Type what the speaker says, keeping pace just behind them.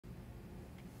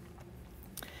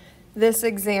This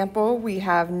example, we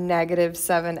have negative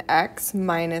 7x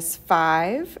minus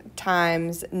 5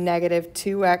 times negative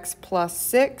 2x plus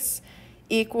 6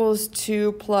 equals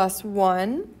 2 plus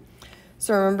 1.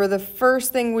 So remember, the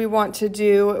first thing we want to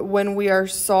do when we are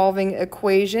solving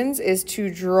equations is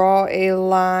to draw a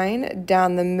line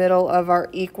down the middle of our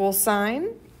equal sign.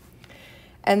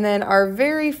 And then our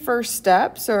very first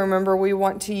step, so remember we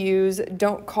want to use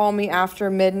don't call me after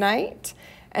midnight.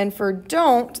 And for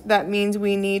don't, that means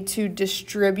we need to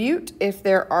distribute if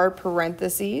there are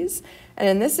parentheses. And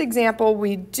in this example,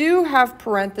 we do have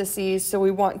parentheses, so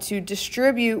we want to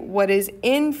distribute what is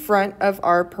in front of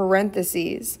our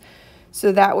parentheses.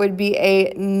 So that would be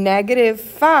a negative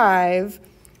 5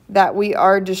 that we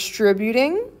are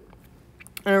distributing.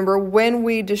 Remember, when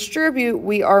we distribute,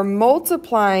 we are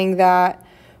multiplying that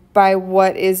by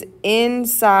what is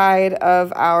inside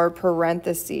of our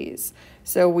parentheses.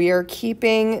 So we are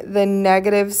keeping the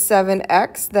negative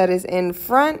 7x that is in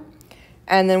front,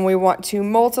 and then we want to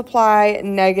multiply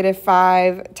negative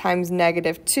 5 times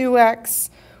negative 2x,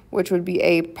 which would be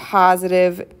a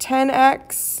positive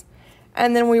 10x.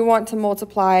 And then we want to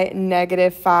multiply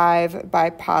negative 5 by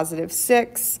positive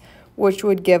 6, which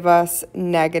would give us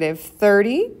negative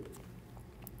 30.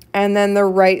 And then the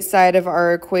right side of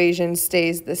our equation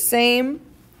stays the same.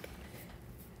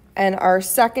 And our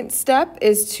second step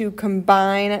is to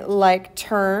combine like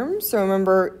terms. So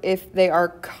remember, if they are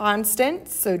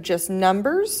constants, so just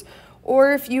numbers,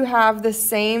 or if you have the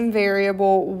same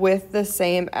variable with the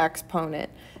same exponent.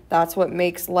 That's what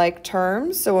makes like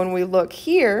terms. So when we look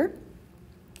here,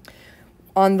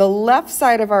 on the left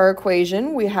side of our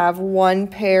equation, we have one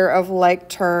pair of like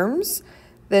terms,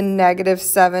 the negative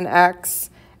 7x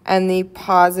and the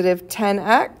positive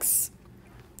 10x.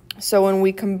 So when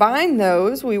we combine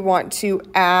those, we want to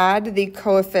add the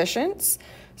coefficients.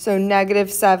 So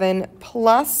negative 7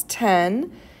 plus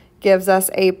 10 gives us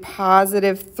a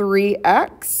positive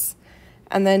 3x.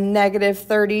 And then negative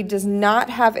 30 does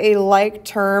not have a like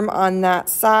term on that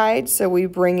side, so we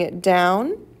bring it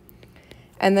down.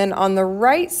 And then on the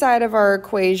right side of our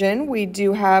equation, we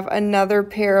do have another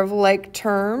pair of like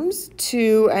terms,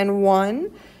 2 and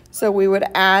 1. So we would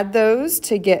add those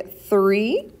to get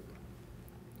 3.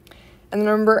 And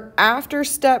remember, after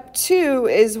step 2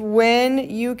 is when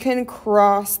you can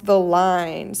cross the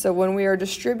line. So when we are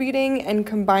distributing and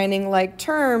combining like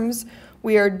terms,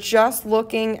 we are just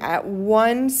looking at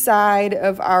one side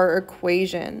of our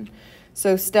equation.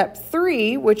 So step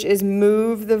 3, which is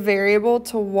move the variable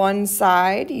to one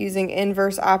side using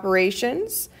inverse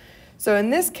operations. So in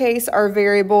this case, our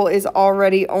variable is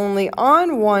already only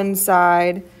on one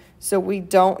side, so we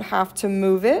don't have to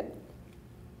move it.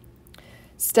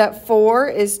 Step 4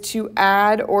 is to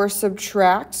add or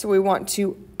subtract. So we want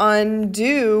to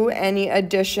undo any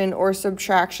addition or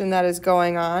subtraction that is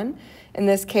going on. In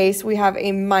this case, we have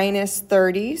a minus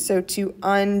 30. So to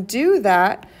undo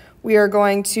that, we are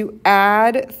going to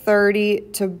add 30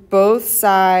 to both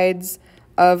sides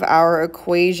of our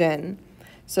equation.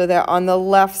 So that on the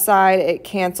left side, it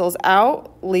cancels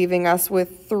out, leaving us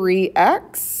with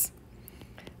 3x.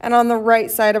 And on the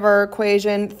right side of our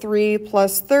equation, 3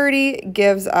 plus 30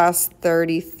 gives us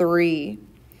 33.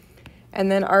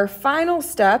 And then our final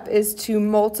step is to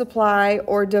multiply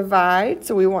or divide.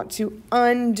 So we want to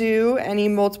undo any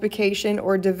multiplication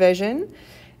or division.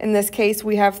 In this case,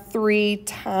 we have 3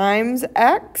 times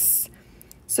x.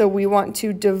 So we want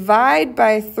to divide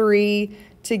by 3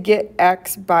 to get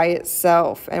x by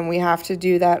itself. And we have to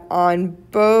do that on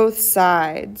both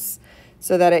sides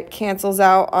so that it cancels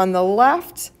out on the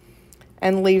left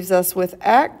and leaves us with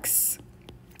x.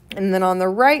 And then on the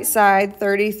right side,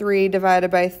 33 divided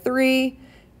by 3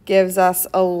 gives us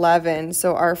 11.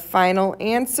 So our final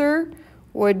answer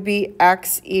would be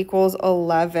x equals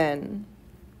 11.